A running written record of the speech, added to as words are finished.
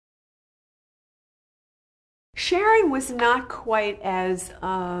Sharon was not quite as,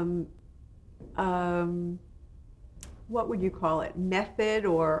 what would you call it, method,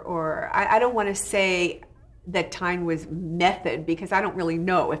 or I don't want to say that Tyne was method, because I don't really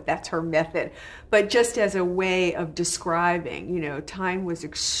know if that's her method, but just as a way of describing, Tyne was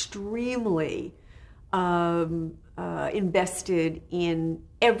extremely invested in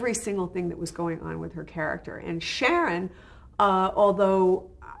every single thing that was going on with her character. And Sharon, although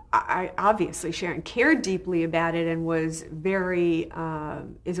obviously Sharon cared deeply about it and was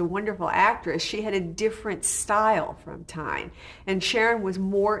is a wonderful actress, she had a different style from Tyne. And Sharon was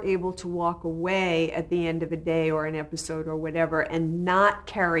more able to walk away at the end of a day or an episode or whatever and not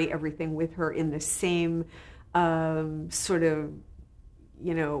carry everything with her in the same sort of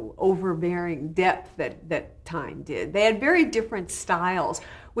overbearing depth that Tyne did. They had very different styles,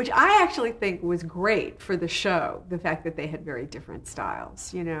 which I actually think was great for the show, the fact that they had very different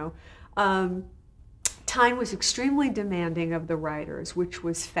styles, Tyne was extremely demanding of the writers, which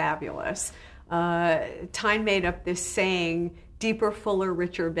was fabulous. Tyne made up this saying, deeper, fuller,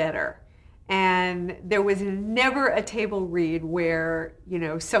 richer, better. And there was never a table read where,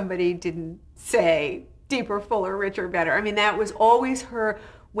 somebody didn't say, deeper, fuller, richer, better. I mean, that was always her.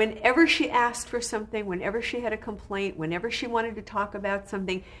 Whenever she asked for something, whenever she had a complaint, whenever she wanted to talk about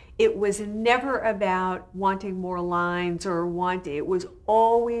something, it was never about wanting more lines or it was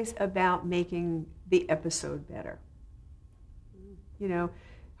always about making the episode better.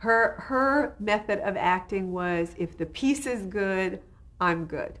 Her method of acting was, if the piece is good, I'm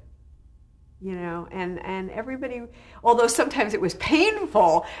good. And everybody, although sometimes it was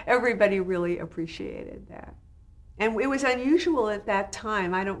painful, everybody really appreciated that. And it was unusual at that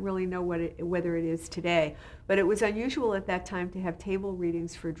time. I don't really know whether it is today, but it was unusual at that time to have table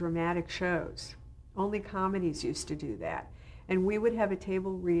readings for dramatic shows. Only comedies used to do that. And we would have a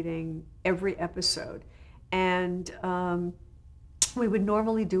table reading every episode. And we would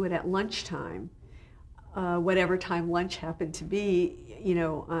normally do it at lunchtime. Whatever time lunch happened to be,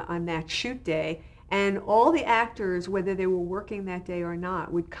 on that shoot day. And all the actors, whether they were working that day or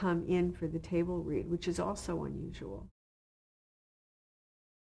not, would come in for the table read, which is also unusual.